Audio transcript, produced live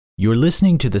You're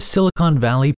listening to the Silicon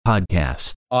Valley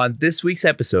Podcast. On this week's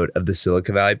episode of the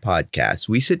Silicon Valley Podcast,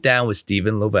 we sit down with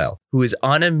Stephen Lovell, who is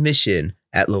on a mission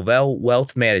at Lovell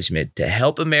Wealth Management to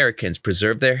help Americans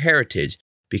preserve their heritage,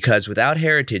 because without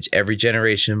heritage, every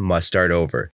generation must start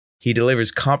over. He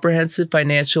delivers comprehensive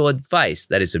financial advice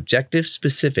that is objective,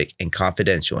 specific, and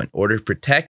confidential in order to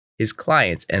protect his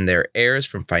clients and their heirs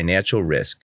from financial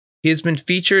risk. He has been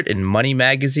featured in Money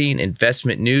Magazine,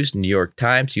 Investment News, New York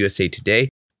Times, USA Today,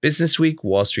 Business Week,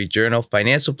 Wall Street Journal,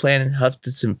 Financial Planet,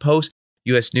 Huffington Post,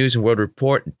 U.S. News and World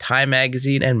Report, Time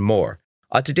Magazine, and more.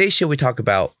 On today's show, we talk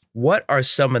about what are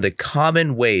some of the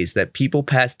common ways that people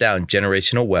pass down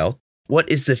generational wealth, what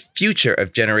is the future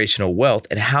of generational wealth,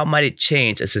 and how might it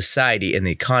change as society and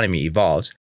the economy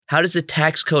evolves, how does the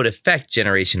tax code affect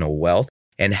generational wealth,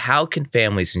 and how can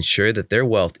families ensure that their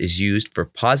wealth is used for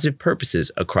positive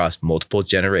purposes across multiple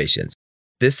generations.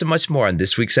 This and much more on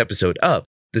this week's episode of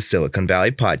the Silicon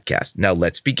Valley Podcast. Now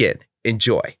let's begin.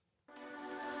 Enjoy.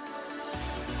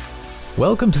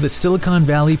 Welcome to the Silicon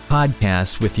Valley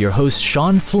Podcast with your host,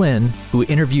 Sean Flynn, who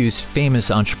interviews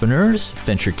famous entrepreneurs,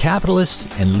 venture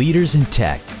capitalists, and leaders in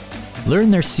tech.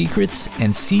 Learn their secrets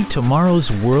and see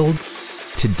tomorrow's world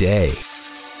today.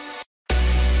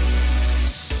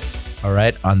 All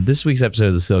right, on this week's episode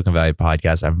of the Silicon Valley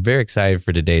Podcast, I'm very excited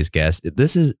for today's guest.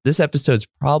 This episode's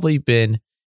probably been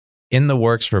in the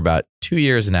works for about 2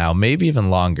 years now, maybe even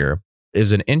longer. It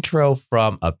was an intro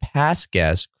from a past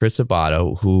guest, Chris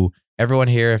Abato, who everyone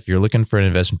here, if you're looking for an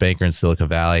investment banker in Silicon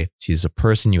Valley, she's a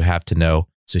person you have to know.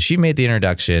 So she made the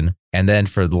introduction. And then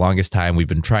for the longest time, we've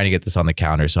been trying to get this on the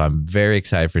counter. So I'm very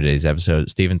excited for today's episode.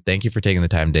 Stephen, thank you for taking the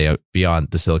time to be on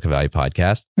the Silicon Valley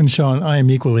Podcast. And Sean, I am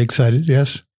equally excited.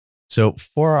 Yes. So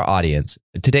for our audience,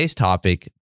 today's topic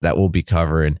that we'll be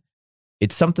covering,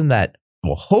 it's something that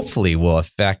will hopefully will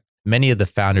affect many of the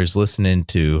founders listening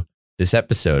to this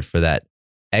episode for that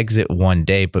exit one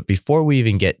day. But before we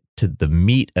even get to the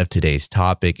meat of today's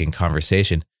topic and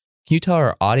conversation, can you tell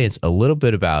our audience a little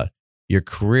bit about your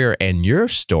career and your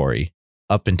story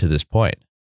up until this point?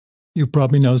 You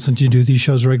probably know, since you do these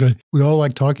shows regularly, we all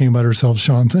like talking about ourselves,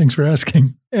 Sean. Thanks for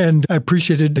asking. And I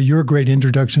appreciated your great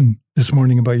introduction this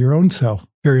morning about your own self.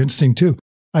 Very interesting too.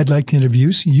 I'd like to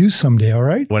interview you someday, all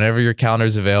right? Whenever your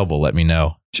calendar's available, let me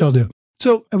know. Shall do.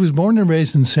 So I was born and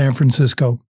raised in San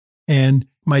Francisco, and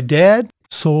my dad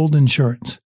sold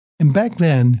insurance. And back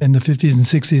then, in the 50s and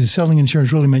 60s, selling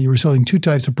insurance really meant you were selling two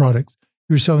types of products.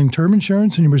 You were selling term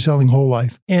insurance and you were selling whole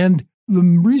life. And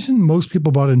the reason most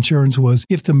people bought insurance was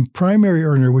if the primary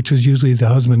earner, which was usually the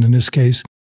husband in this case,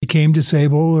 became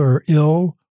disabled or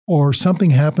ill or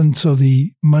something happened so the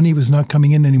money was not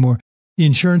coming in anymore, the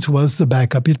insurance was the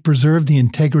backup. It preserved the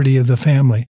integrity of the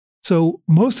family. So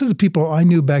most of the people I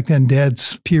knew back then,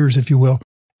 Dad's peers, if you will,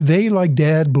 they, like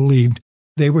Dad, believed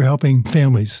they were helping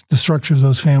families, the structure of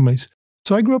those families.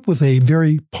 So I grew up with a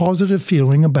very positive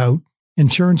feeling about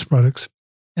insurance products.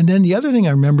 And then the other thing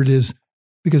I remembered is,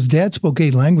 because Dad spoke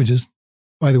 8 languages,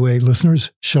 by the way,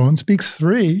 listeners, Sean speaks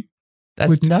 3.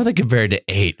 That's nothing compared to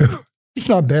 8. It's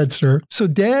not bad, sir. So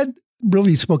Dad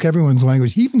really spoke everyone's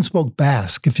language. He even spoke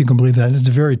Basque, if you can believe that. It's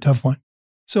a very tough one.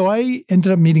 So I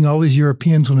ended up meeting all these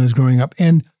Europeans when I was growing up.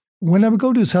 And when I would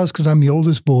go to his house, because I'm the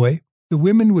oldest boy, the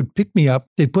women would pick me up,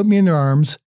 they'd put me in their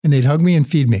arms, and they'd hug me and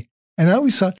feed me. And I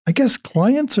always thought, I guess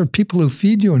clients are people who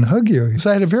feed you and hug you. So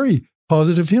I had a very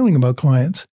positive feeling about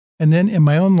clients. And then in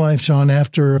my own life, Sean,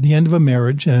 after the end of a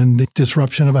marriage and the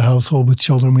disruption of a household with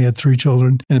children, we had 3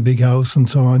 children in a big house and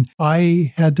so on,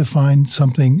 I had to find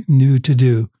something new to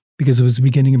do because it was the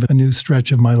beginning of a new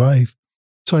stretch of my life.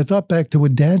 So I thought back to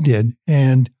what Dad did,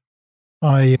 and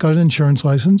I got an insurance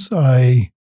license. I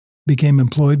became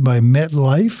employed by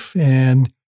MetLife,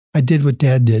 and I did what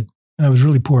Dad did, and I was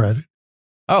really poor at it.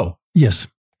 Oh. Yes.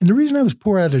 And the reason I was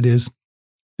poor at it is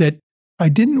that I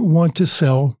didn't want to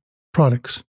sell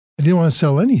products. I didn't want to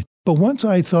sell anything. But once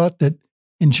I thought that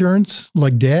insurance,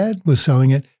 like Dad was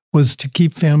selling it, was to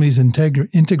keep families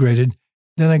integrated,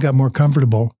 then I got more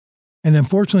comfortable. And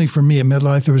unfortunately for me at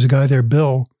MetLife, there was a guy there,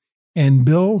 Bill, and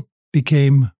Bill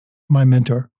became my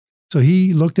mentor. So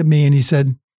he looked at me and he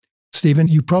said, Stephen,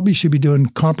 you probably should be doing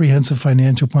comprehensive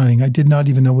financial planning. I did not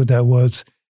even know what that was.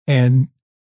 And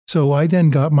so I then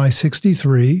got my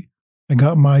 63. I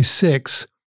got my 6,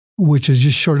 which is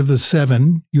just short of the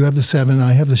 7. You have the 7,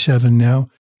 I have the 7 now.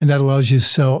 And that allows you to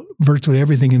sell virtually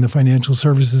everything in the financial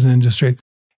services industry.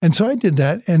 And so I did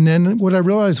that. And then what I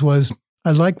realized was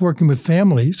I like working with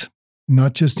families,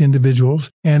 not just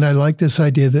individuals. And I like this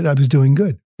idea that I was doing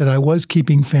good, that I was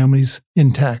keeping families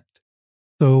intact.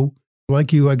 So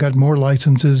like you, I got more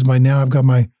licenses. By now I've got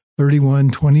my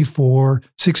 31, 24,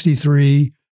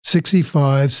 63,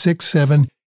 65, 6, 7,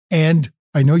 and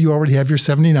I know you already have your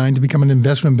 79 to become an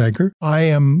investment banker. I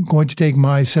am going to take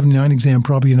my 79 exam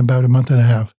probably in about a month and a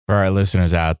half. For our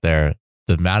listeners out there,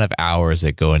 the amount of hours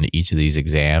that go into each of these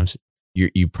exams,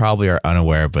 you probably are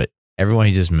unaware, but everyone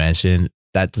he just mentioned,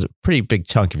 that's a pretty big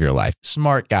chunk of your life.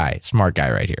 Smart guy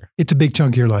right here. It's a big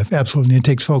chunk of your life, absolutely. It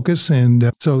takes focus.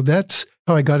 And so that's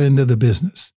how I got into the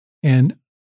business. And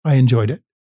I enjoyed it.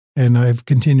 And I've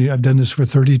continued. I've done this for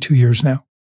 32 years now.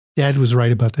 Dad was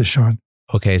right about this, Sean.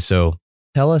 Okay, so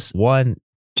tell us one,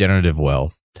 generative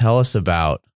wealth. Tell us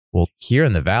about, well, here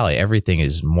in the Valley, everything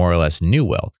is more or less new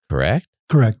wealth, correct?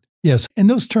 Correct. Yes. And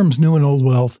those terms, new and old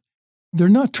wealth, they're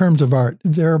not terms of art.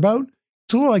 They're about,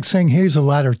 it's a little like saying, here's a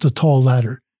ladder. It's a tall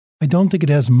ladder. I don't think it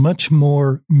has much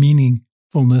more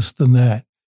meaningfulness than that.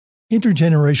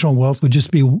 Intergenerational wealth would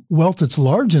just be wealth that's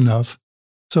large enough.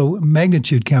 So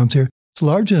magnitude counts here. It's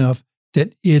large enough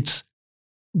that it's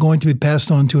going to be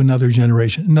passed on to another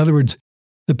generation. In other words,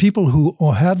 the people who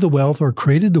have the wealth or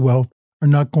created the wealth are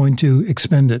not going to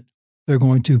expend it. They're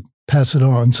going to pass it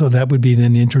on. So that would be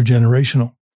then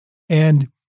intergenerational. And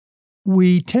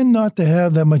we tend not to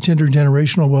have that much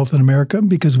intergenerational wealth in America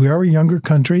because we are a younger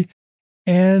country.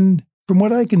 And from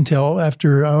what I can tell,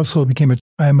 after I also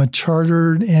I'm a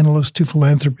chartered analyst to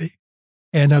philanthropy.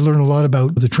 And I learned a lot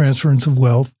about the transference of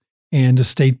wealth and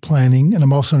estate planning. And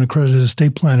I'm also an accredited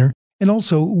estate planner. And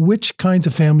also which kinds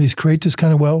of families create this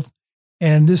kind of wealth.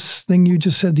 And this thing you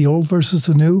just said, the old versus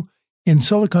the new. In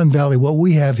Silicon Valley, what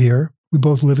we have here, we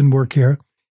both live and work here,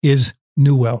 is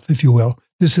new wealth, if you will.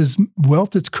 This is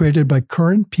wealth that's created by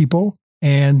current people,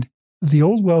 and the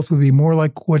old wealth would be more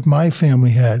like what my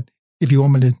family had. If you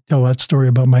want me to tell that story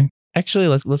about my... Actually,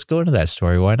 let's go into that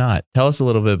story. Why not? Tell us a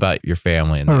little bit about your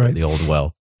family and the old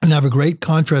wealth. And I have a great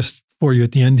contrast for you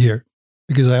at the end here,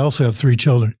 because I also have 3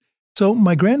 children. So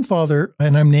my grandfather,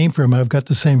 and I'm named for him, I've got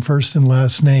the same first and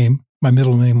last name, my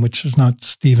middle name, which is not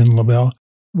Stephen Lovell,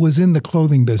 was in the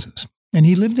clothing business. And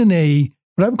he lived in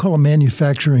what I would call a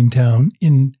manufacturing town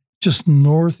in just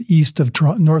northwest of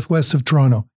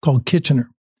Toronto, called Kitchener.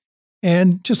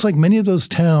 And just like many of those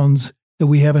towns that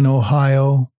we have in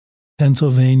Ohio,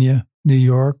 Pennsylvania, New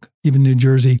York, even New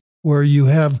Jersey, where you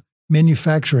have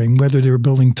manufacturing, whether they were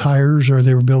building tires or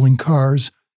they were building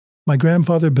cars, my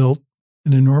grandfather built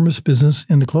an enormous business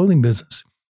in the clothing business.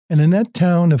 And in that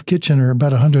town of Kitchener,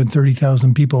 about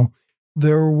 130,000 people,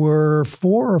 there were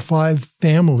 4 or 5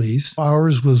 families.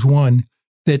 Ours was one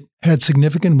that had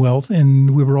significant wealth,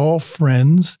 and we were all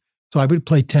friends. So I would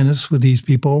play tennis with these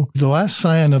people. The last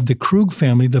scion of the Krug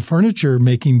family, the furniture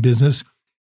making business,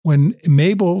 when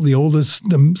Mabel,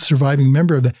 the surviving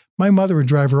member of my mother would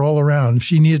drive her all around. If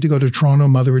she needed to go to Toronto,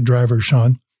 mother would drive her,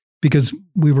 Sean, because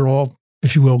we were all,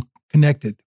 if you will,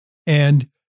 connected. And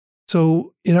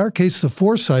so in our case, the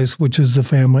Forsyths, which is the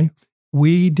family,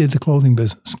 we did the clothing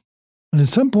business. And at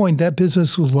some point, that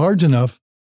business was large enough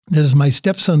that, as my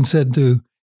stepson said to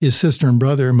his sister and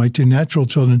brother, my 2 natural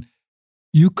children,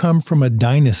 you come from a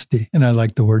dynasty. And I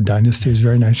like the word dynasty. It's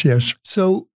very nice, yes.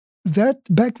 So that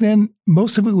back then,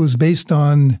 most of it was based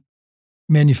on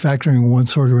manufacturing of one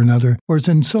sort or another. Whereas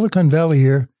in Silicon Valley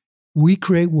here, we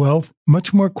create wealth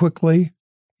much more quickly,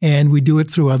 and we do it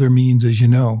through other means, as you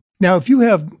know. Now, if you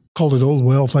have called it old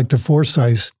wealth like the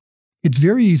Forsyths, it's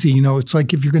very easy. It's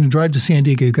like if you're going to drive to San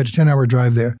Diego, you've got a 10-hour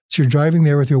drive there. So you're driving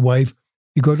there with your wife.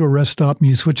 You go to a rest stop and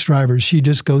you switch drivers. She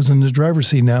just goes in the driver's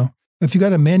seat now. If you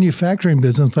got a manufacturing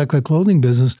business like the clothing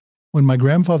business, when my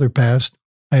grandfather passed,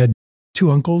 I had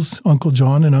 2 uncles, Uncle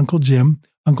John and Uncle Jim.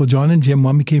 Uncle John and Jim,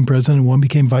 one became president and one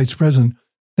became vice president.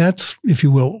 That's, if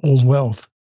you will, old wealth.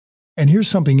 And here's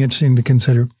something interesting to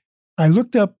consider. I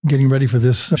looked up, getting ready for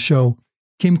this show,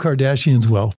 Kim Kardashian's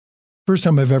wealth. First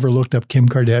time I've ever looked up Kim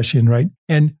Kardashian, right?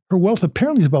 And her wealth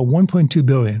apparently is about $1.2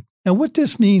 billion. Now, what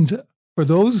this means for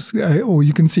those,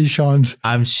 you can see Sean's.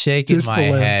 I'm shaking my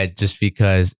head just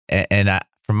because,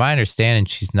 from my understanding,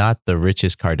 she's not the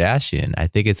richest Kardashian. I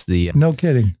think it's no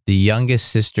kidding, the youngest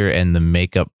sister and the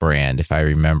makeup brand, if I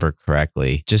remember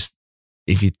correctly. Just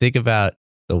if you think about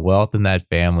the wealth in that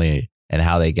family and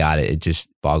how they got it just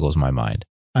boggles my mind.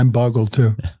 I'm boggled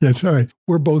too. That's all right.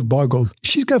 We're both boggled.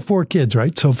 She's got 4 kids,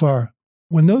 right, so far.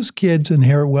 When those kids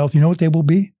inherit wealth, you know what they will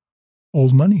be?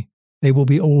 Old money. They will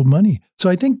be old money. So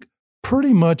I think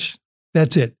pretty much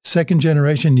that's it. Second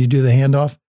generation, you do the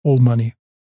handoff, old money.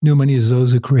 New money is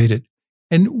those who create it.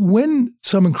 And when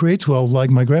someone creates wealth, like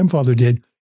my grandfather did,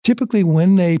 typically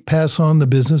when they pass on the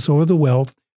business or the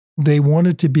wealth, they want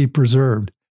it to be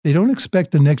preserved. They don't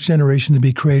expect the next generation to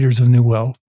be creators of new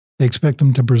wealth. They expect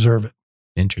them to preserve it.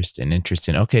 Interesting.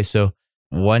 Okay, so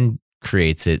one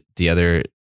creates it, the other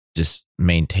just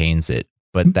maintains it.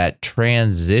 but that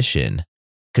transition,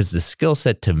 because the skill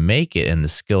set to make it and the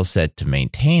skill set to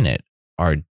maintain it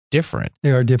are different.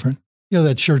 They are different. You know,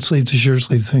 that shirt sleeve to shirt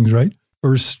sleeve things, right?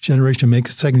 First generation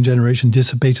makes it, second generation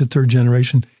dissipates it, third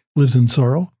generation lives in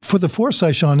sorrow. For the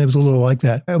foresight, Sean, it was a little like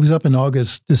that. I was up in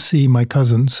August to see my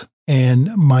cousins,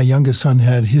 and my youngest son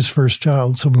had his first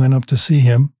child. So we went up to see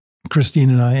him, Christine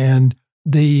and I, and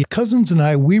the cousins and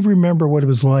I, we remember what it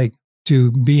was like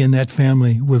to be in that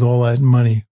family with all that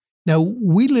money. Now,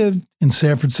 we lived in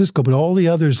San Francisco, but all the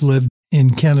others lived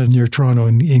in Canada near Toronto,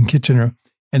 in Kitchener,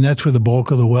 and that's where the bulk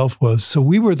of the wealth was. So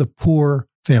we were the poor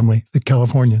family, the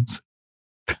Californians.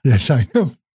 Yes, I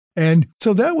know. And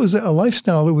so that was a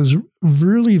lifestyle that was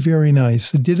really very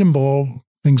nice. It did involve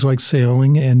things like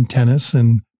sailing and tennis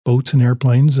and boats and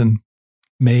airplanes and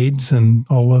maids and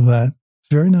all of that. It's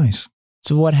very nice.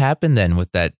 So what happened then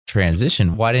with that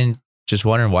transition? Why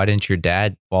didn't your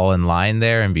dad fall in line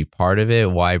there and be part of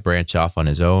it? Why branch off on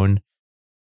his own?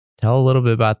 Tell a little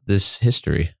bit about this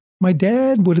history. My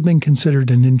dad would have been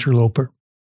considered an interloper.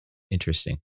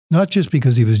 Interesting. Not just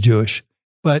because he was Jewish,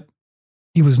 but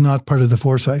he was not part of the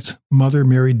Forsyths. Mother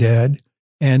married dad.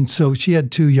 And so she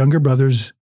had two younger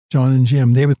brothers, John and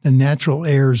Jim. They were the natural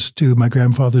heirs to my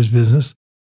grandfather's business,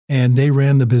 and they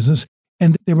ran the business.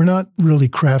 And they were not really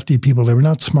crafty people. They were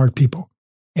not smart people.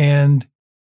 And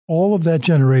all of that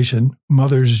generation,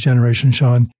 mother's generation,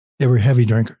 Sean, they were heavy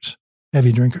drinkers.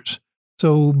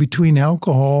 So between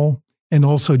alcohol and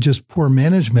also just poor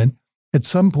management, at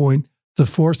some point, the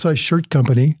Forsyth Shirt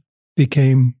Company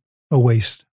became a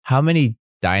waste. How many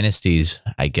dynasties,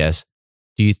 I guess,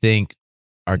 do you think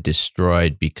are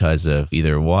destroyed because of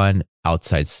either one,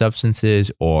 outside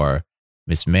substances, or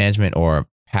mismanagement, or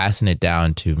passing it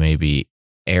down to maybe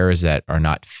heirs that are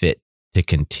not fit to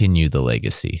continue the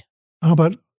legacy? How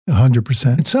about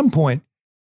 100%? At some point,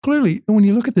 clearly, when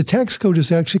you look at the tax code,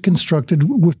 is actually constructed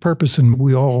with purpose, and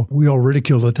we all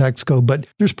ridicule the tax code, but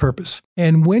there's purpose.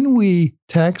 And when we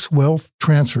tax wealth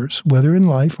transfers, whether in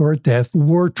life or at death,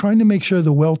 we're trying to make sure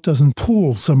the wealth doesn't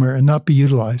pool somewhere and not be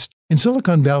utilized. In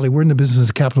Silicon Valley, we're in the business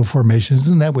of capital formation.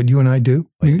 Isn't that what you and I do?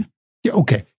 Yeah,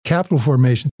 okay, capital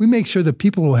formation. We make sure that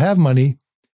people who have money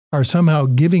are somehow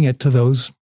giving it to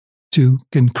those who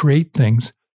can create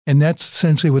things. And that's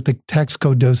essentially what the tax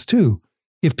code does too.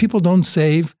 If people don't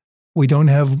save, we don't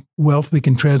have wealth we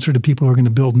can transfer to people who are going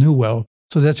to build new wealth.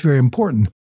 So that's very important.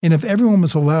 And if everyone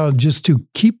was allowed just to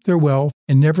keep their wealth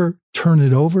and never turn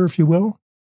it over, if you will,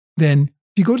 then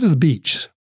if you go to the beach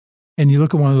and you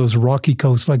look at one of those rocky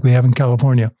coasts like we have in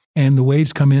California, and the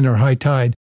waves come in or high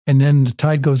tide, and then the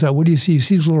tide goes out, what do you see? You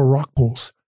see these little rock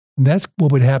pools. And that's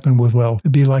what would happen with wealth.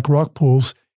 It'd be like rock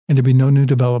pools, and there'd be no new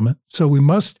development. So we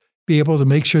must be able to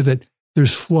make sure that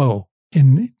there's flow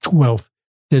in wealth,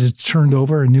 that it's turned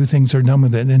over and new things are done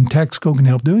with it. And tax code can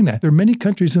help doing that. There are many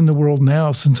countries in the world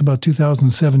now, since about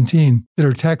 2017, that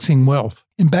are taxing wealth.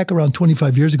 And back around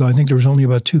 25 years ago, I think there was only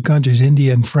about two countries,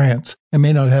 India and France. I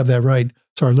may not have that right,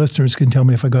 so our listeners can tell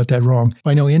me if I got that wrong.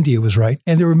 I know India was right.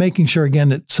 And they were making sure, again,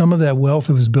 that some of that wealth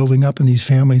that was building up in these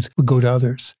families would go to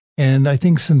others. And I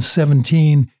think since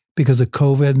 17, because of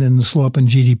COVID and the slow up in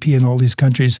GDP in all these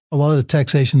countries, a lot of the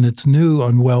taxation that's new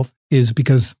on wealth is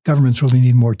because governments really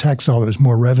need more tax dollars,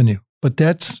 more revenue. But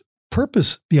that's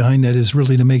purpose behind that is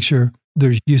really to make sure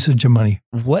there's usage of money.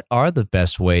 What are the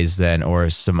best ways then, or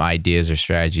some ideas or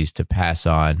strategies to pass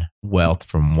on wealth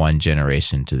from one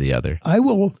generation to the other? I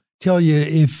will tell you,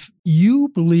 if you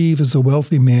believe as a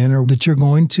wealthy man or that you're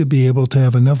going to be able to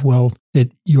have enough wealth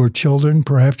that your children,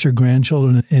 perhaps your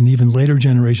grandchildren, and even later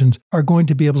generations are going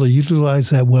to be able to utilize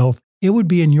that wealth, it would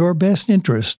be in your best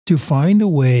interest to find a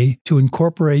way to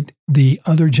incorporate the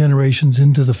other generations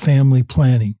into the family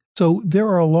planning. So there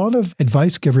are a lot of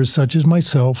advice givers, such as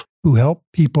myself, who help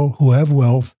people who have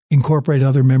wealth incorporate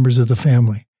other members of the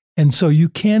family. And so you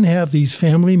can have these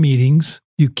family meetings.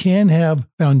 You can have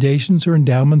foundations or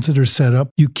endowments that are set up.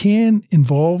 You can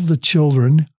involve the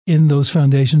children in those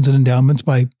foundations and endowments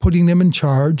by putting them in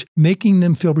charge, making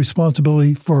them feel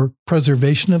responsibility for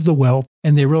preservation of the wealth,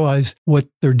 and they realize what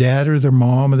their dad or their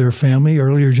mom or their family,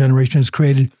 earlier generation has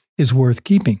created is worth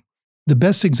keeping. The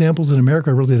best examples in America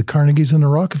are really the Carnegies and the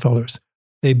Rockefellers.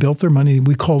 They built their money.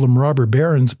 We call them robber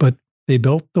barons, but they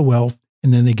built the wealth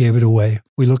and then they gave it away.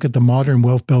 We look at the modern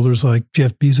wealth builders like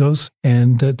Jeff Bezos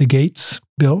and the Gates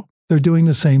Bill. They're doing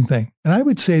the same thing. And I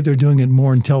would say they're doing it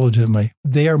more intelligently.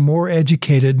 They are more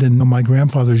educated than my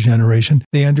grandfather's generation.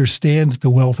 They understand that the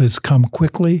wealth has come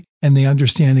quickly and they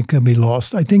understand it can be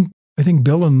lost. I think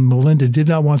Bill and Melinda did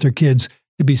not want their kids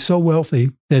to be so wealthy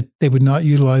that they would not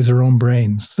utilize their own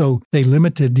brains. So they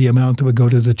limited the amount that would go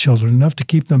to the children, enough to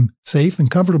keep them safe and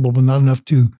comfortable, but not enough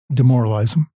to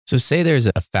demoralize them. So say there's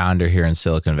a founder here in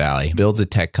Silicon Valley, builds a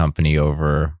tech company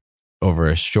over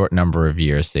a short number of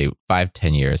years, say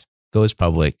 5-10 years, goes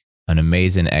public, an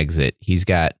amazing exit. He's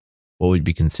got what would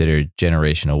be considered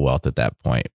generational wealth at that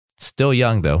point. Still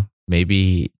young though.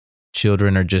 Maybe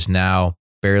children are just now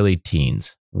barely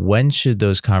teens. When should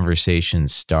those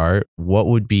conversations start? What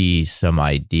would be some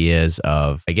ideas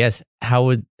of, I guess,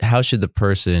 how should the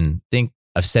person think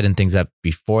of setting things up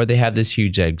before they have this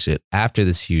huge exit, after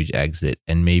this huge exit,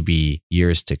 and maybe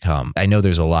years to come? I know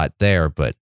there's a lot there,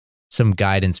 but some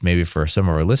guidance maybe for some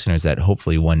of our listeners that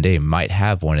hopefully one day might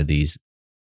have one of these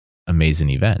amazing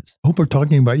events. I hope we're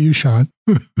talking about you, Sean.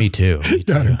 Me too.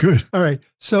 Yeah, good. All right.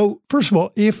 So first of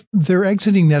all, if they're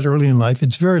exiting that early in life,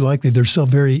 it's very likely they're still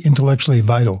very intellectually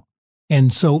vital.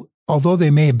 And so although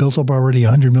they may have built up already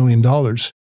 $100 million,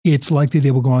 it's likely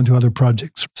they will go on to other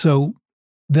projects. So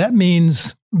that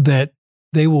means that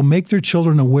they will make their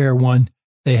children aware, one,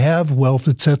 they have wealth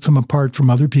that sets them apart from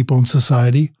other people in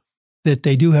society, that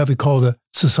they do have a called a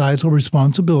societal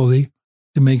responsibility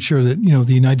to make sure that,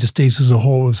 the United States as a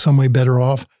whole is some way better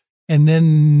off. And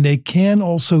then they can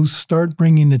also start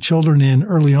bringing the children in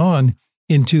early on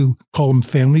into, call them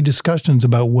family discussions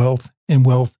about wealth and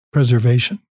wealth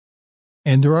preservation.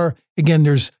 And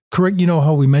there's correct,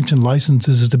 how we mentioned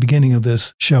licenses at the beginning of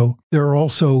this show. There are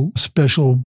also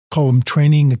special, call them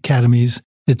training academies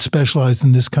that specialize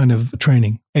in this kind of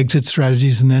training, exit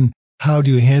strategies, and then how do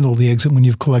you handle the exit when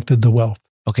you've collected the wealth?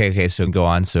 Okay. So go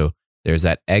on. So there's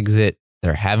that exit.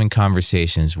 They're having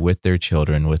conversations with their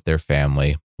children, with their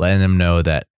family, letting them know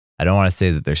that, I don't want to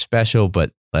say that they're special,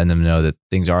 but letting them know that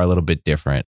things are a little bit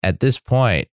different. At this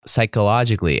point,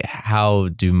 psychologically, how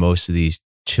do most of these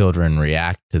children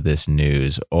react to this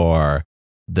news, or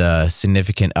the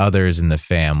significant others in the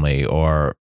family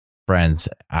or friends?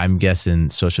 I'm guessing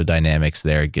social dynamics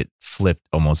there get flipped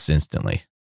almost instantly.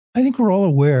 I think we're all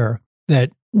aware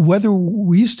that whether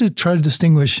we used to try to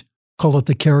distinguish, call it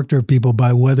the character of people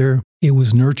by whether it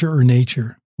was nurture or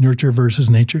nature, nurture versus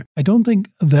nature. I don't think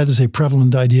that is a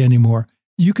prevalent idea anymore.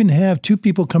 You can have two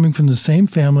people coming from the same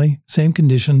family, same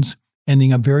conditions,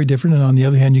 ending up very different. And on the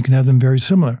other hand, you can have them very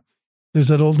similar. There's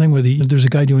that old thing where there's a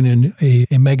guy doing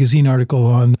a magazine article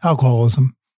on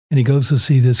alcoholism, and he goes to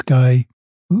see this guy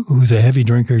who's a heavy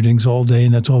drinker, he drinks all day,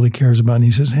 and that's all he cares about. And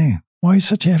he says, "Hey, why are you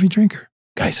such a heavy drinker?"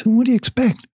 Guy said, "What do you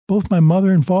expect? Both my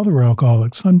mother and father were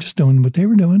alcoholics. I'm just doing what they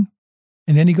were doing."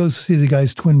 And then he goes to see the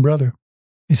guy's twin brother.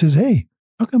 He says, "Hey,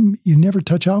 how come you never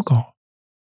touch alcohol?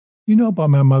 You know about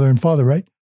my mother and father, right?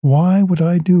 Why would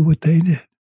I do what they did?"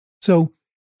 So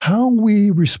how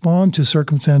we respond to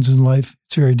circumstances in life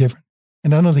is very different.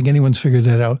 And I don't think anyone's figured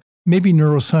that out. Maybe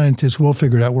neuroscientists will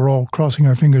figure it out. We're all crossing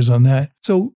our fingers on that.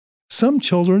 So some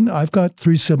children, I've got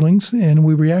 3 siblings, and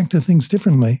we react to things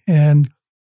differently. And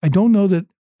I don't know that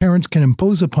parents can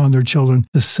impose upon their children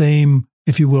the same,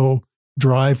 if you will,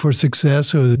 drive for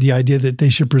success or the idea that they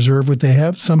should preserve what they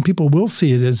have. Some people will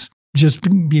see it as just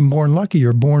being born lucky.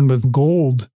 You're born with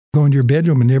gold, go into your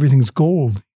bedroom and everything's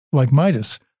gold, like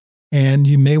Midas. And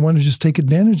you may want to just take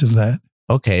advantage of that.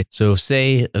 Okay. So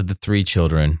say of the 3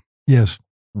 children. Yes.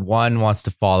 1 wants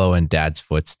to follow in dad's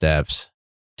footsteps.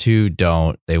 2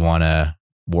 don't. They want to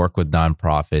work with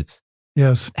nonprofits.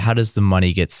 Yes. How does the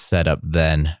money get set up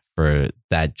then for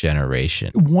that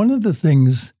generation? One of the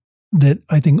things that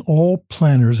I think all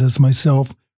planners, as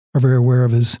myself, are very aware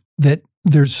of is that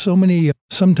there's so many,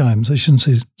 sometimes, I shouldn't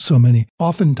say so many,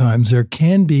 oftentimes there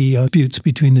can be disputes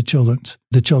between the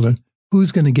children.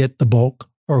 Who's going to get the bulk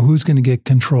or who's going to get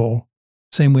control?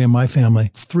 Same way in my family.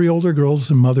 3 older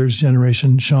girls in mother's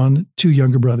generation, Sean, 2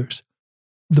 younger brothers.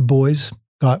 The boys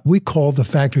we called the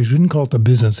factories, we didn't call it the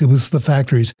business, it was the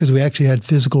factories, because we actually had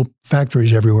physical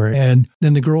factories everywhere. And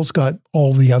then the girls got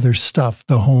all the other stuff,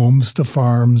 the homes, the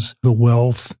farms, the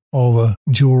wealth, all the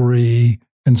jewelry,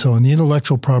 and so on, the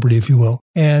intellectual property, if you will.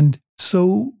 And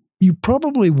so you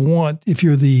probably want, if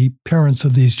you're the parents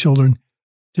of these children,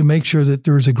 to make sure that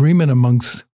there's agreement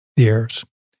amongst the heirs.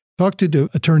 Talk to the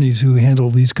attorneys who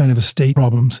handle these kind of estate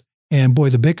problems. And boy,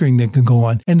 the bickering that can go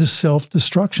on. And the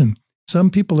self-destruction. Some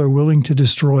people are willing to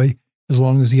destroy as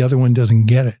long as the other one doesn't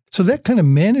get it. So that kind of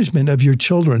management of your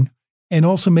children, and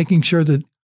also making sure that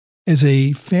as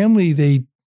a family, they,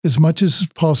 as much as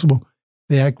possible,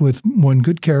 they act with one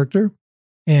good character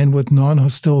and with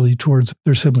non-hostility towards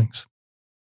their siblings.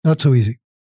 Not so easy.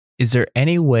 Is there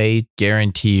any way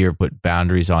guarantee or put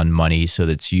boundaries on money so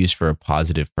that it's used for a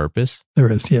positive purpose?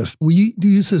 There is, yes. We do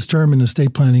use this term in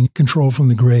estate planning, control from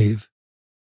the grave.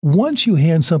 Once you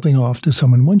hand something off to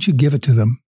someone, once you give it to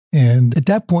them, and at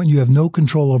that point you have no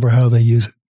control over how they use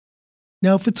it.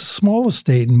 Now, if it's a small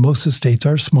estate, and most estates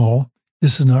are small,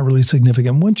 this is not really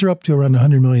significant. Once you're up to around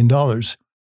 $100 million,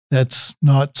 that's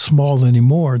not small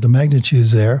anymore. The magnitude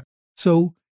is there.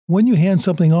 So when you hand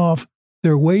something off,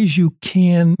 there are ways you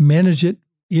can manage it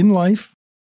in life,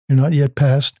 you're not yet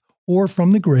passed, or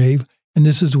from the grave. And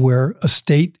this is where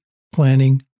estate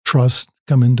planning trusts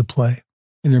come into play.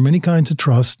 And there are many kinds of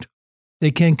trust.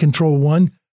 They can control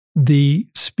one, the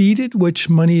speed at which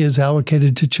money is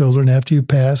allocated to children after you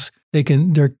pass. There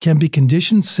can be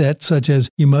conditions set, such as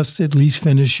you must at least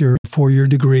finish your 4-year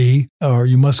degree, or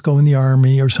you must go in the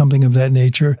Army, or something of that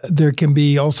nature. There can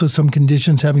be also some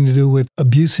conditions having to do with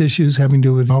abuse issues, having to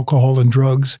do with alcohol and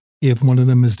drugs, if one of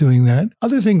them is doing that.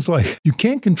 Other things like you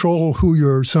can't control who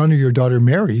your son or your daughter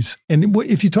marries. And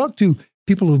if you talk to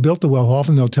people who built the wealth,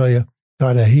 often they'll tell you,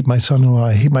 God, I hate my son-in-law,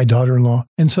 I hate my daughter-in-law.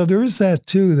 And so there is that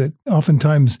too, that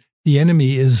oftentimes the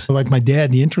enemy is like my dad,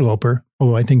 the interloper,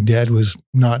 although I think Dad was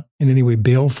not in any way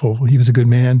baleful. He was a good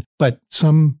man. But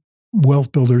some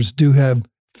wealth builders do have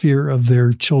fear of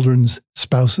their children's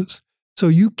spouses. So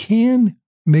you can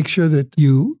make sure that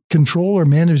you control or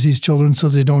manage these children so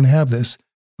they don't have this.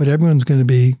 But everyone's going to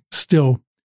be still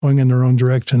going in their own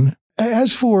direction.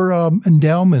 As for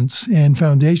endowments and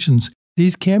foundations,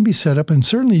 these can be set up, and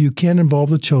certainly you can involve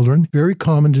the children. Very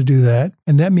common to do that.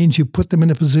 And that means you put them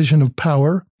in a position of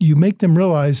power. You make them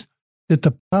realize that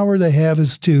the power they have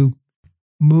is to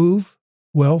move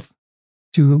wealth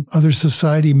to other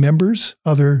society members,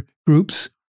 other groups.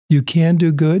 You can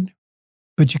do good,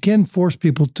 but you can force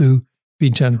people to be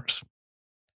generous.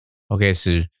 Okay,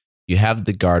 so you have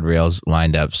the guardrails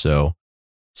lined up, so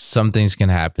some things can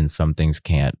happen, some things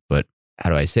can't. But how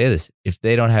do I say this? If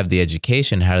they don't have the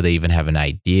education, how do they even have an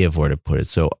idea of where to put it?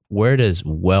 So where does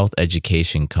wealth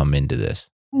education come into this?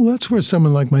 Well, that's where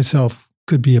someone like myself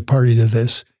could be a party to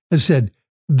this. As I said,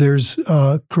 there's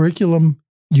a curriculum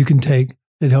you can take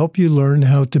that help you learn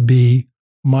how to be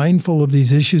mindful of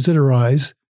these issues that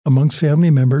arise amongst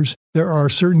family members. There are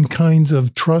certain kinds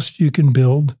of trust you can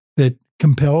build that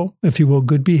compel, if you will,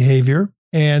 good behavior.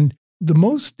 And the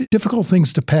most difficult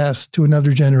things to pass to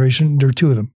another generation, there are two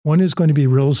of them. One is going to be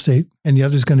real estate, and the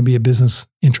other is going to be a business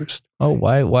interest. Oh,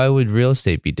 why would real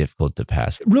estate be difficult to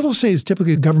pass? Real estate is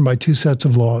typically governed by two sets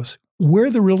of laws.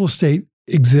 Where the real estate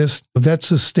exists, that's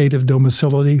the state of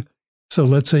domicility. So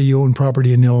let's say you own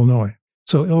property in Illinois.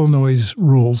 So Illinois'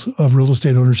 rules of real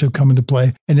estate ownership come into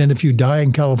play. And then if you die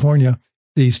in California,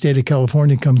 the state of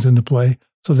California comes into play.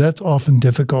 So that's often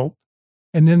difficult.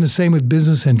 And then the same with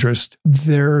business interest.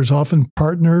 There's often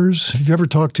partners. If you ever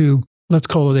talk to, let's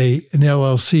call it an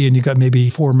LLC, and you got maybe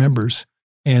 4 members,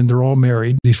 and they're all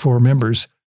married, these 4 members.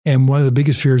 And one of the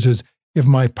biggest fears is if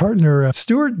my partner,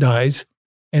 Stuart, dies,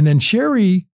 and then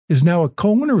Sherry is now a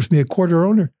co-owner with me, a quarter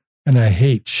owner, and I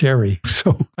hate Sherry.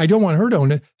 So I don't want her to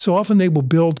own it. So often they will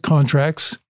build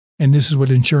contracts, and this is what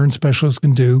insurance specialists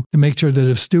can do to make sure that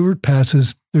if Stuart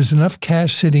passes, there's enough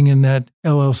cash sitting in that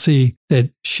LLC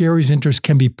that Sherry's interest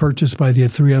can be purchased by the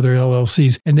 3 other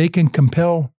LLCs, and they can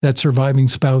compel that surviving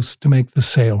spouse to make the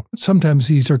sale. Sometimes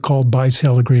these are called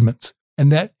buy-sale agreements,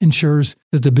 and that ensures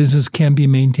that the business can be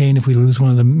maintained if we lose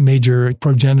one of the major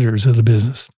progenitors of the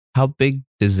business. How big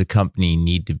does the company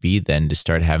need to be then to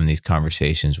start having these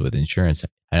conversations with insurance?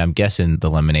 And I'm guessing the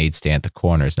lemonade stand at the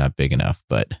corner is not big enough,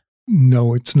 but...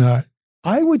 No, it's not.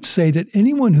 I would say that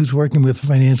anyone who's working with a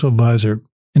financial advisor,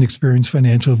 an experienced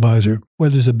financial advisor, where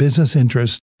there's a business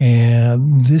interest,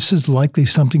 and this is likely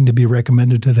something to be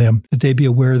recommended to them, that they be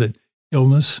aware that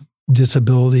illness,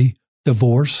 disability,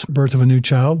 divorce, birth of a new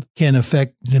child can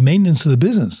affect the maintenance of the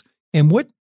business. And what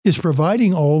is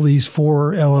providing all these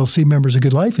 4 LLC members a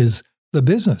good life is the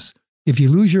business. If you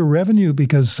lose your revenue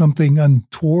because something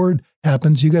untoward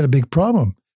happens, you got a big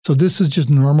problem. So this is just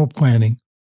normal planning,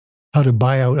 how to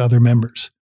buy out other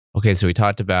members. Okay, so we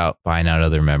talked about buying out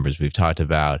other members. We've talked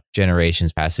about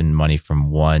generations passing money from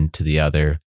one to the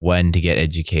other, when to get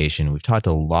education. We've talked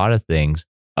a lot of things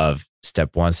of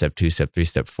step 1, step 2, step 3,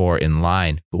 step 4 in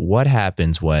line. But what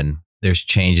happens when there's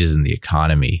changes in the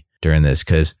economy during this?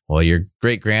 Because, well, your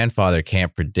great-grandfather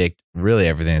can't predict really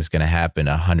everything that's going to happen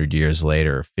 100 years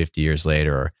later or 50 years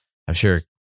later. Or I'm sure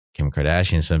Kim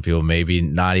Kardashian, some people maybe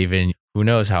not even, who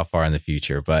knows how far in the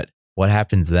future. But what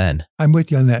happens then? I'm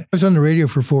with you on that. I was on the radio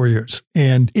for 4 years.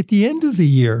 And at the end of the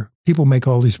year, people make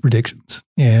all these predictions.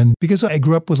 And because I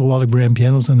grew up with a lot of grand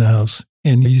pianos in the house,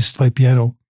 and I used to play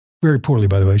piano very poorly,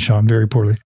 by the way, Sean, very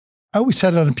poorly. I always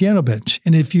sat on a piano bench.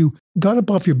 And if you got up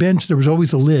off your bench, there was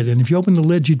always a lid. And if you opened the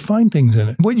lid, you'd find things in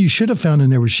it. What you should have found in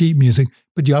there was sheet music,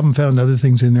 but you haven't found other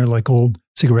things in there like old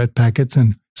cigarette packets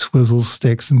and swizzle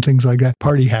sticks and things like that,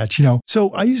 party hats, you know.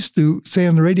 So I used to say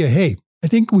on the radio, hey, I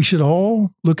think we should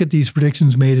all look at these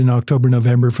predictions made in October,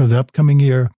 November for the upcoming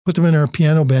year, put them in our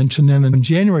piano bench, and then in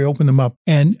January, open them up.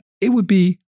 And it would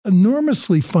be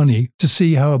enormously funny to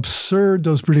see how absurd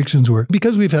those predictions were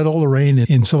because we've had all the rain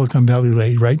in Silicon Valley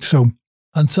lately, right? So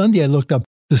on Sunday, I looked up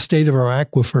the state of our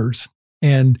aquifers.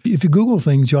 And if you Google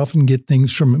things, you often get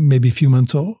things from maybe a few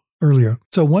months earlier.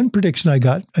 So one prediction I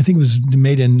got, I think it was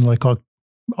made in like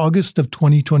August of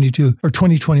 2022 or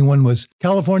 2021 was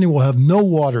California will have no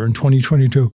water in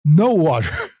 2022. No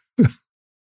water.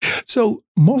 So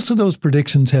most of those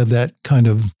predictions have that kind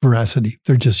of veracity.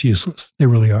 They're just useless. They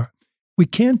really are. We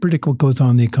can't predict what goes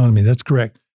on in the economy. That's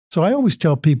correct. So I always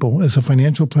tell people, as a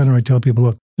financial planner, I tell people,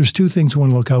 look, there's two things we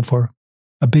want to look out for.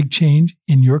 A big change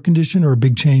in your condition or a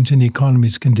big change in the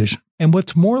economy's condition. And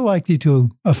what's more likely to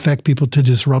affect people to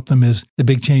disrupt them is the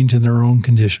big change in their own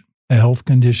condition. A health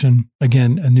condition,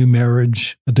 again, a new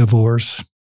marriage, a divorce,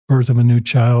 birth of a new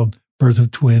child, birth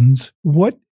of twins.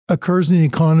 What occurs in the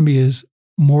economy is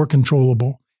more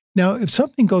controllable. Now, if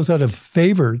something goes out of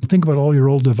favor, think about all your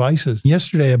old devices.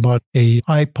 Yesterday, I bought a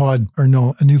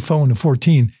new phone, a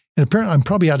 14. And apparently, I'm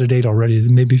probably out of date already.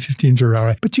 Maybe 15s are all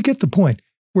right. But you get the point.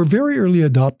 We're very early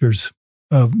adopters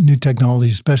of new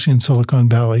technology, especially in Silicon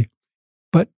Valley.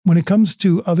 But when it comes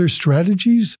to other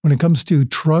strategies, when it comes to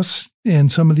trust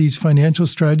and some of these financial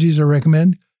strategies I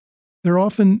recommend, they're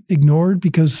often ignored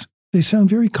because they sound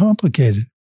very complicated.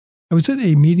 I was at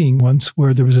a meeting once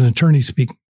where there was an attorney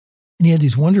speaking, and he had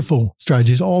these wonderful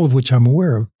strategies, all of which I'm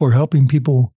aware of, for helping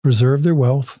people preserve their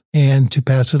wealth and to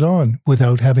pass it on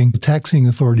without having the taxing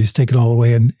authorities take it all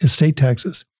away in estate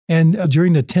taxes. And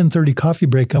during the 10:30 coffee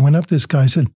break, I went up to this guy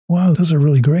and said, wow, those are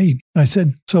really great. And I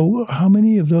said, so how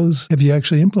many of those have you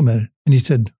actually implemented? And he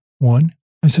said, one.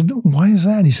 I said, why is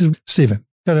that? He said, Stephen,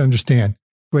 got to understand,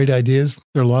 great ideas,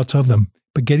 there are lots of them.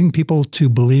 But getting people to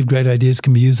believe great ideas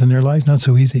can be used in their life, not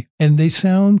so easy. And they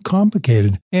sound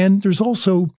complicated. And there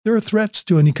are threats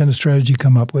to any kind of strategy you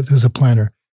come up with as a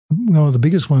planner. One of the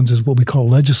biggest ones is what we call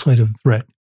legislative threat.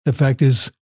 The fact is,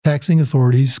 taxing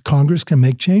authorities, Congress can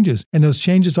make changes. And those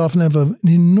changes often have an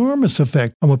enormous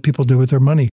effect on what people do with their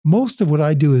money. Most of what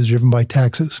I do is driven by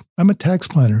taxes. I'm a tax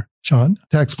planner, Sean,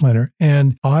 tax planner.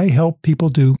 And I help people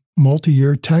do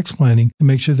multi-year tax planning to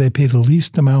make sure they pay the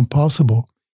least amount possible.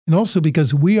 And also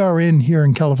because we are here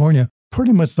in California,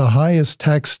 pretty much the highest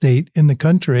tax state in the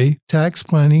country, tax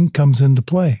planning comes into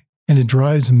play. And it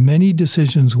drives many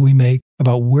decisions we make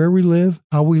about where we live,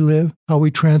 how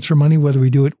we transfer money, whether we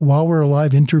do it while we're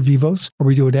alive, inter vivos, or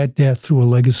we do it at death through a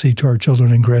legacy to our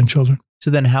children and grandchildren. So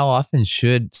then how often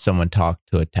should someone talk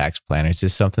to a tax planner? Is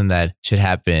this something that should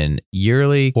happen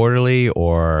yearly, quarterly,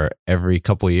 or every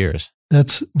couple of years?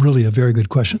 That's really a very good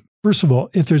question. First of all,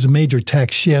 if there's a major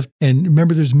tax shift, and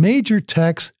remember, there's major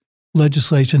tax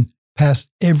legislation passed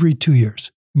every 2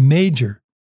 years. Major.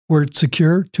 We're at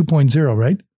Secure 2.0,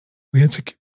 right? We had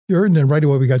Secure, and then right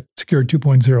away we got Secure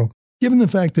 2.0. Given the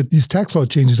fact that these tax law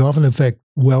changes often affect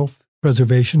wealth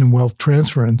preservation and wealth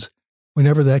transference,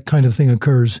 whenever that kind of thing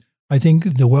occurs, I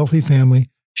think the wealthy family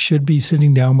should be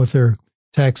sitting down with their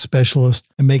tax specialist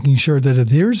and making sure that if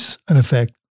there's an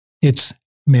effect, it's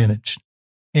managed.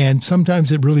 And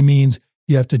sometimes it really means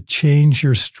you have to change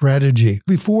your strategy.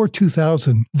 Before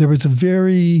 2000, there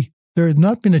had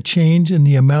not been a change in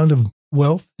the amount of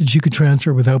wealth that you could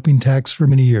transfer without being taxed for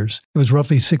many years. It was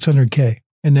roughly $600K.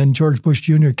 And then George Bush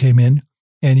Jr. came in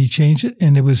and he changed it.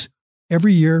 And it was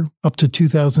every year up to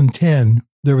 2010,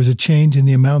 there was a change in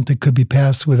the amount that could be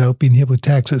passed without being hit with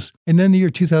taxes. And then the year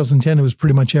 2010, it was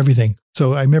pretty much everything.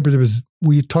 So I remember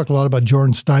we talked a lot about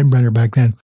Jordan Steinbrenner back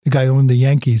then, the guy who owned the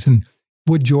Yankees. And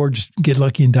would George get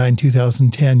lucky and die in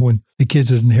 2010 when the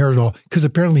kids had inherited all? Because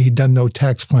apparently he'd done no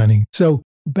tax planning. So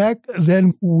back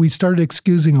then, we started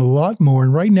excusing a lot more.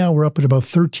 And right now, we're up at about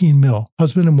 13 mil.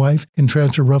 Husband and wife can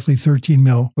transfer roughly 13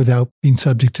 mil without being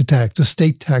subject to tax, the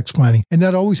state tax planning. And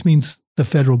that always means the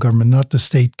federal government, not the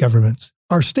state governments.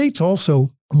 Our states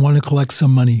also want to collect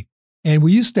some money. And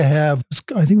we used to have,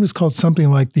 I think it was called something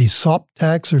like the SOP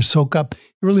tax or SOAK up.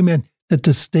 It really meant that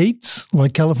the states,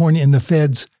 like California and the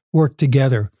feds, work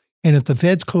together. And if the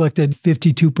feds collected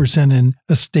 52% in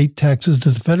estate taxes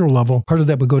to the federal level, part of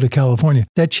that would go to California.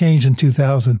 That changed in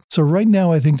 2000. So right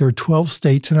now, I think there are 12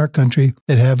 states in our country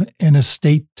that have an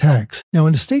estate tax. Now,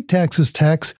 an estate tax is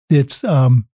tax that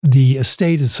the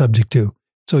estate is subject to.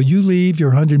 So you leave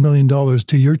your $100 million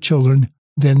to your children,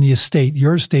 then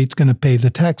your estate's going to pay the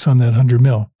tax on that 100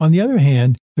 mil. On the other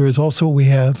hand, there is also we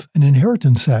have an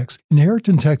inheritance tax.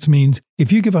 Inheritance tax means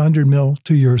if you give 100 mil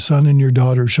to your son and your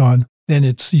daughter, Sean, then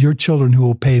it's your children who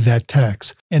will pay that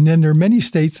tax. And then there are many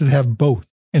states that have both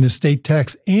an estate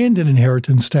tax and an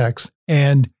inheritance tax.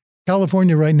 And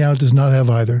California right now does not have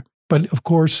either. But of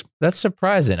course, That's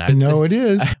surprising. I know it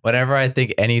is. Whenever I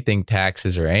think anything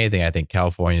taxes or anything, I think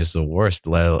California is the worst.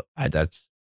 That's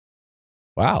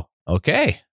wow.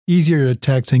 Okay. Easier to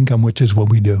tax income, which is what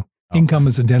we do. Oh. Income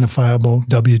is identifiable,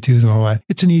 W-2s and all that.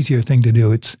 It's an easier thing to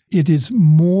do. It is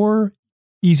more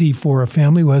easy for a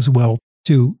family who has wealth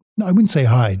to, I wouldn't say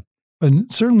hide, but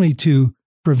certainly to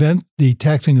prevent the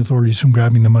taxing authorities from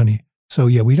grabbing the money. So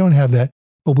yeah, we don't have that,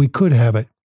 but we could have it.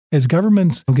 As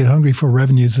governments get hungry for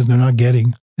revenues that they're not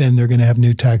getting, then they're going to have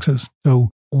new taxes. So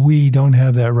we don't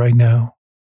have that right now.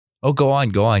 Oh, go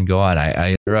on.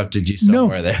 I interrupted you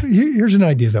somewhere there. Here's an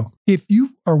idea, though. If you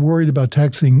are worried about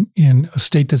taxing in a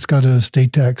state that's got a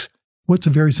state tax, what's a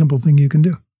very simple thing you can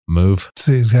do? Move.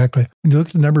 Exactly. When you look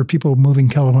at the number of people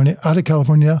moving out of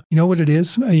California, you know what it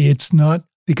is? It's not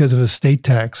because of a state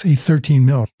tax, a 13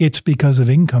 mil. It's because of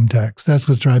income tax. That's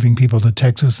what's driving people to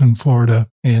Texas and Florida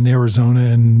and Arizona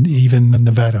and even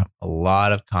Nevada. A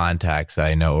lot of contacts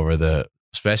I know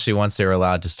especially once they were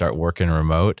allowed to start working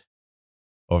remote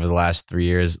over the last 3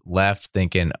 years, left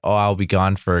thinking, oh, I'll be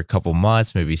gone for a couple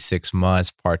months, maybe 6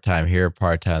 months, part-time here,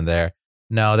 part-time there.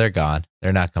 No, they're gone.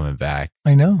 They're not coming back.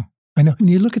 I know. When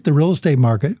you look at the real estate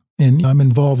market, and I'm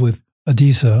involved with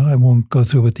ADISA, I won't go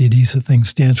through what the ADISA thing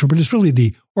stands for, but it's really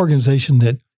the organization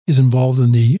that is involved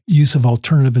in the use of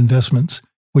alternative investments,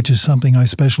 which is something I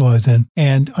specialize in.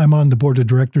 And I'm on the board of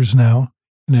directors now.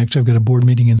 And actually, I've got a board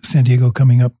meeting in San Diego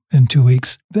coming up in 2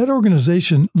 weeks. That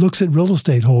organization looks at real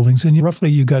estate holdings, and roughly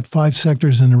you got 5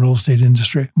 sectors in the real estate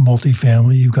industry.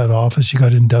 Multifamily, you've got office, you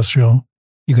got industrial,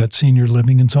 you got senior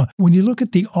living, and so on. When you look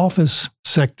at the office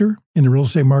sector in the real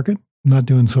estate market, not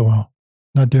doing so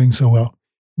well.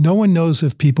 No one knows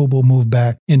if people will move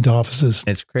back into offices.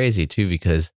 It's crazy, too,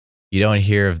 because you don't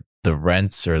hear of the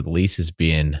rents or the leases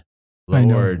being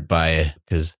lowered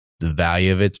because the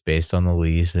value of it's based on the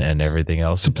lease and everything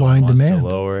else. Supply and demand.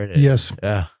 Lower it. Yes.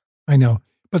 Yeah. I know.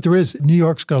 But New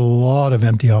York's got a lot of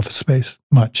empty office space,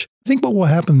 much. I think what will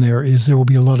happen there is there will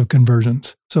be a lot of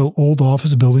conversions. So old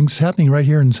office buildings happening right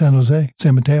here in San Jose,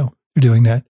 San Mateo, they're doing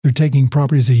that. They're taking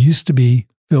properties that used to be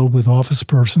filled with office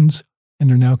persons, and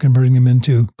they're now converting them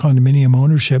into condominium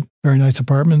ownership, very nice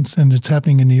apartments, and it's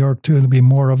happening in New York too, and there'll be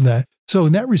more of that. So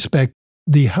in that respect,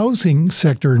 the housing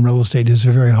sector in real estate is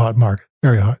a very hot market,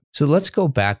 very hot. So let's go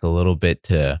back a little bit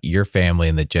to your family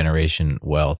and the generation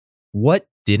wealth. What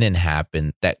didn't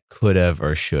happen that could have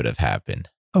or should have happened?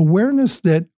 Awareness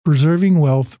that preserving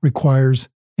wealth requires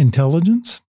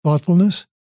intelligence, thoughtfulness,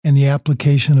 and the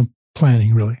application of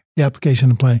planning, really. The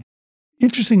application of planning.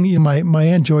 Interesting, my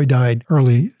Aunt Joy died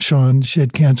early, Sean. She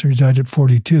had cancer, died at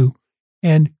 42.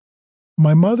 And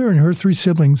my mother and her 3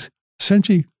 siblings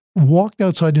essentially walked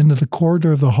outside into the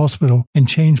corridor of the hospital and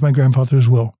changed my grandfather's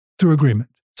will through agreement.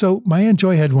 So my Aunt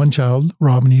Joy had one child,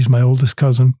 Robin, he's my oldest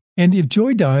cousin. And if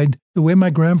Joy died, the way my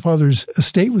grandfather's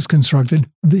estate was constructed,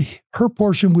 her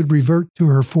portion would revert to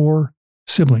her 4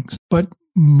 siblings. But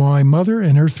my mother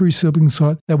and her 3 siblings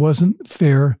thought that wasn't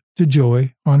fair to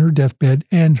Joy on her deathbed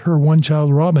and her one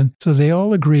child, Robin. So they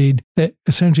all agreed that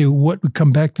essentially what would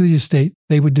come back to the estate,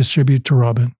 they would distribute to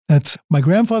Robin. My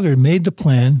grandfather had made the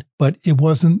plan, but it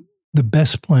wasn't the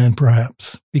best plan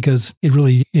perhaps, because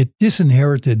it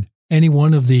disinherited any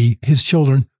one of his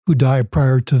children who died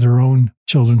prior to their own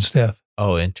children's death.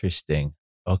 Oh, interesting.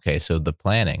 Okay, so the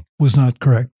planning was not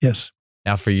correct. Yes.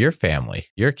 Now for your family,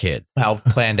 your kids, how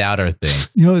planned out are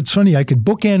things? It's funny. I could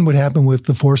bookend what happened with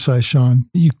the Forsyth, Sean.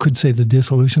 You could say the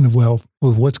dissolution of wealth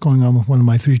with what's going on with one of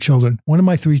my 3 children. One of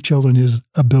my 3 children is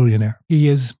a billionaire. He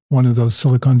is one of those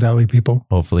Silicon Valley people.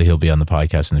 Hopefully he'll be on the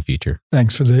podcast in the future.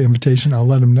 Thanks for the invitation. I'll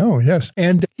let him know. Yes.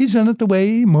 And he's done it the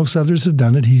way most others have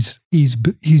done it. He's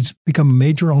become a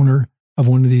major owner of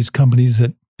one of these companies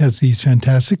that has these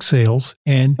fantastic sales,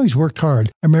 and he's worked hard.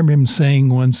 I remember him saying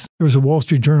once, there was a Wall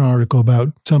Street Journal article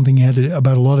about something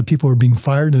about a lot of people who were being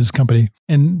fired in his company,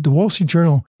 and the Wall Street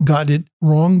Journal got it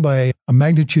wrong by a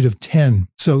magnitude of 10.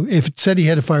 So if it said he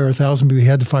had to fire 1,000 people, he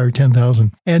had to fire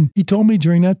 10,000. And he told me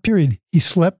during that period, he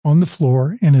slept on the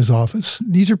floor in his office.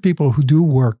 These are people who do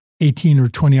work 18 or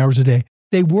 20 hours a day.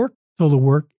 They work till the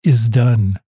work is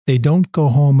done. They don't go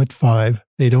home at 5.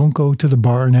 They don't go to the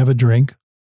bar and have a drink.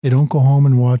 They don't go home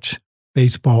and watch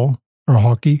baseball or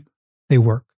hockey. They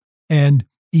work. And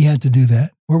he had to do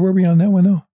that. Where were we on that one,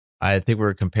 though? I think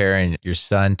we're comparing your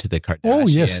son to the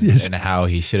Kardashians yes. And how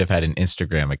he should have had an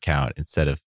Instagram account instead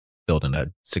of building a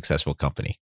successful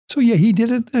company. So yeah, he did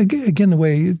it again the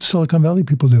way Silicon Valley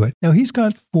people do it. Now he's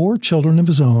got 4 children of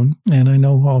his own, and I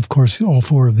know, of course, all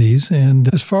 4 of these.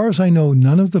 And as far as I know,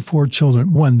 none of the 4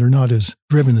 children, one, they're not as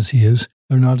driven as he is.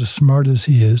 They're not as smart as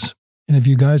he is. And if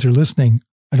you guys are listening,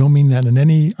 I don't mean that in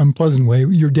any unpleasant way.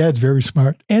 Your dad's very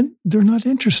smart. And they're not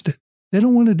interested. They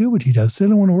don't want to do what he does. They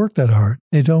don't want to work that hard.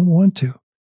 They don't want to.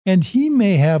 And he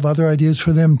may have other ideas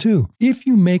for them too. If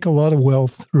you make a lot of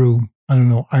wealth through,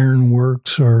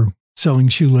 ironworks or selling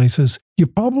shoelaces, you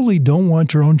probably don't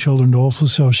want your own children to also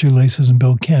sell shoelaces and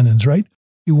build cannons, right?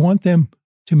 You want them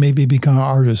to maybe become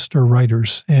artists or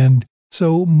writers. And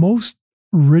so most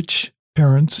rich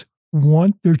parents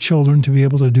want their children to be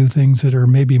able to do things that are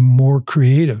maybe more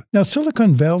creative. Now,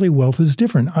 Silicon Valley wealth is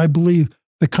different. I believe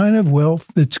the kind of wealth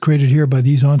that's created here by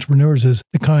these entrepreneurs is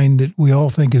the kind that we all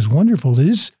think is wonderful. It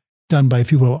is done by,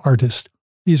 if you will, artists.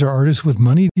 These are artists with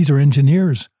money. These are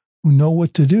engineers who know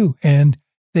what to do, and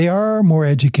they are more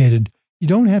educated. You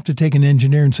don't have to take an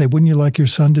engineer and say, wouldn't you like your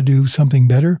son to do something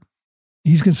better?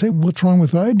 He's going to say, what's wrong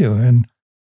with what I do? And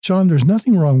Sean, there's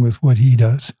nothing wrong with what he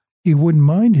does. He wouldn't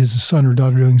mind his son or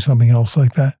daughter doing something else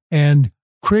like that. And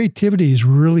creativity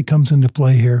really comes into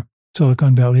play here,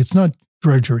 Silicon Valley. It's not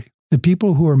drudgery. The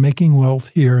people who are making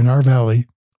wealth here in our valley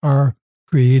are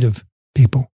creative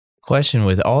people. Question,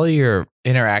 with all your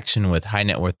interaction with high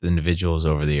net worth individuals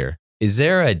over the year, is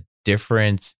there a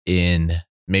difference in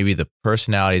maybe the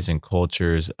personalities and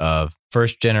cultures of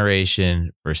first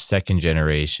generation versus second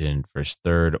generation versus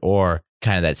third, or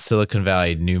kind of that Silicon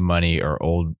Valley new money or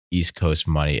old East Coast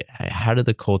money? How do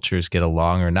the cultures get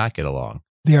along or not get along?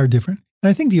 They are different. And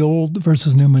I think the old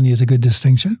versus new money is a good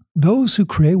distinction. Those who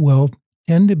create wealth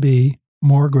tend to be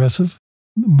more aggressive,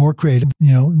 more creative.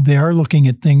 They are looking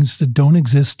at things that don't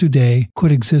exist today,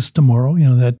 could exist tomorrow.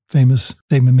 That famous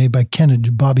statement made by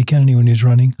Bobby Kennedy when he was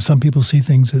running. Some people see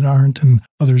things that aren't, and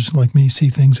others like me see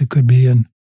things that could be. And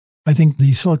I think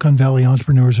the Silicon Valley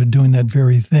entrepreneurs are doing that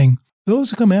very thing.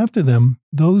 Those who come after them,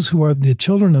 those who are the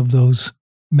children of those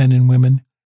men and women,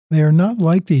 they are not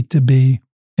likely to be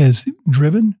as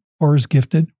driven or as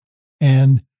gifted.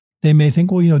 And they may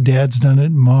think, well, dad's done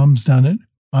it, mom's done it.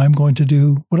 I'm going to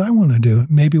do what I want to do.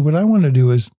 Maybe what I want to do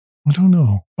is,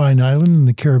 buy an island in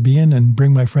the Caribbean and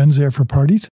bring my friends there for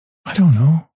parties. I don't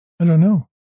know.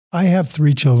 I have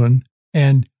 3 children,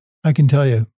 and I can tell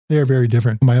you, they're very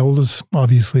different. My oldest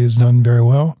obviously has done very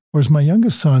well, whereas my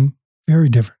youngest son, very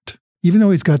different. Even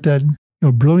though he's got that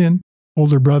brilliant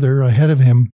older brother ahead of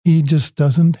him, he just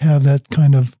doesn't have that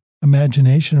kind of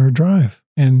imagination or drive.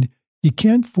 And you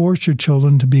can't force your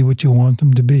children to be what you want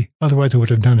them to be. Otherwise, I would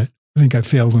have done it. I think I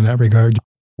failed in that regard.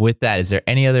 With that, is there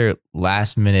any other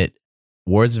last minute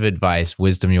words of advice,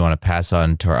 wisdom you want to pass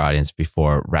on to our audience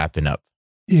before wrapping up?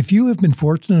 If you have been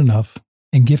fortunate enough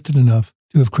and gifted enough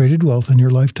to have created wealth in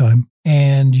your lifetime,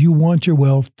 and you want your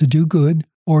wealth to do good,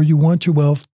 or you want your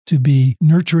wealth to be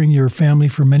nurturing your family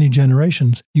for many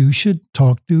generations, you should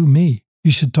talk to me.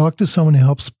 You should talk to someone who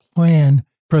helps plan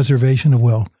preservation of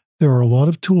wealth. There are a lot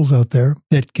of tools out there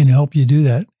that can help you do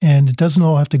that. And it doesn't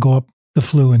all have to go up the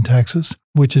flue in taxes,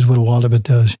 which is what a lot of it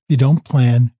does. You don't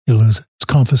plan, you lose it. It's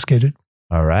confiscated.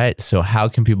 All right. So how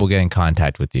can people get in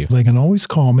contact with you? They can always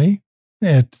call me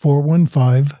at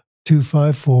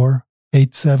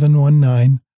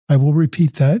 415-254-8719. I will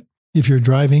repeat that. If you're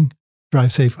driving,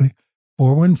 drive safely.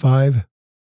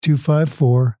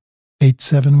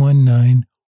 415-254-8719,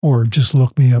 or just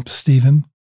look me up, Stephen,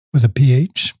 with a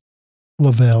PH,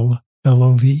 Lovell,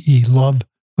 Love, love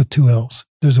with 2 L's.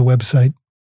 There's a website.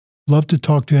 Love to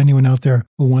talk to anyone out there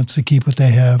who wants to keep what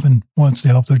they have and wants to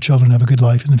help their children have a good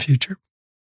life in the future.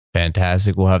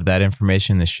 Fantastic. We'll have that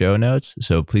information in the show notes.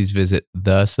 So please visit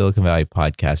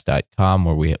thesiliconvalleypodcast.com,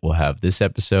 where we will have this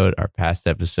episode, our past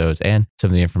episodes, and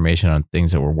some of the information on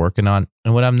things that we're working on.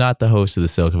 And when I'm not the host of the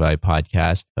Silicon Valley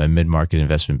Podcast, I'm a mid-market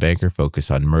investment banker focused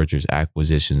on mergers,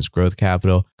 acquisitions, growth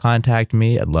capital. Contact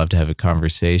me. I'd love to have a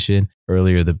conversation.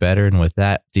 Earlier, the better. And with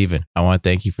that, Stephen, I want to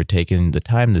thank you for taking the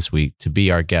time this week to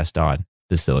be our guest on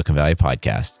the Silicon Valley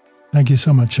Podcast. Thank you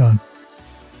so much, Sean.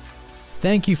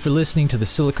 Thank you for listening to the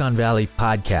Silicon Valley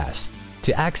Podcast.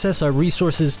 To access our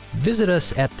resources, visit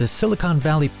us at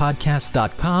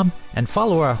thesiliconvalleypodcast.com and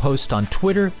follow our host on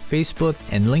Twitter, Facebook,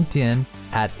 and LinkedIn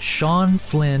at Sean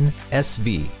Flynn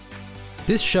SV.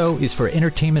 This show is for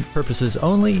entertainment purposes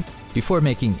only. Before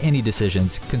making any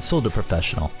decisions, consult a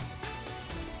professional.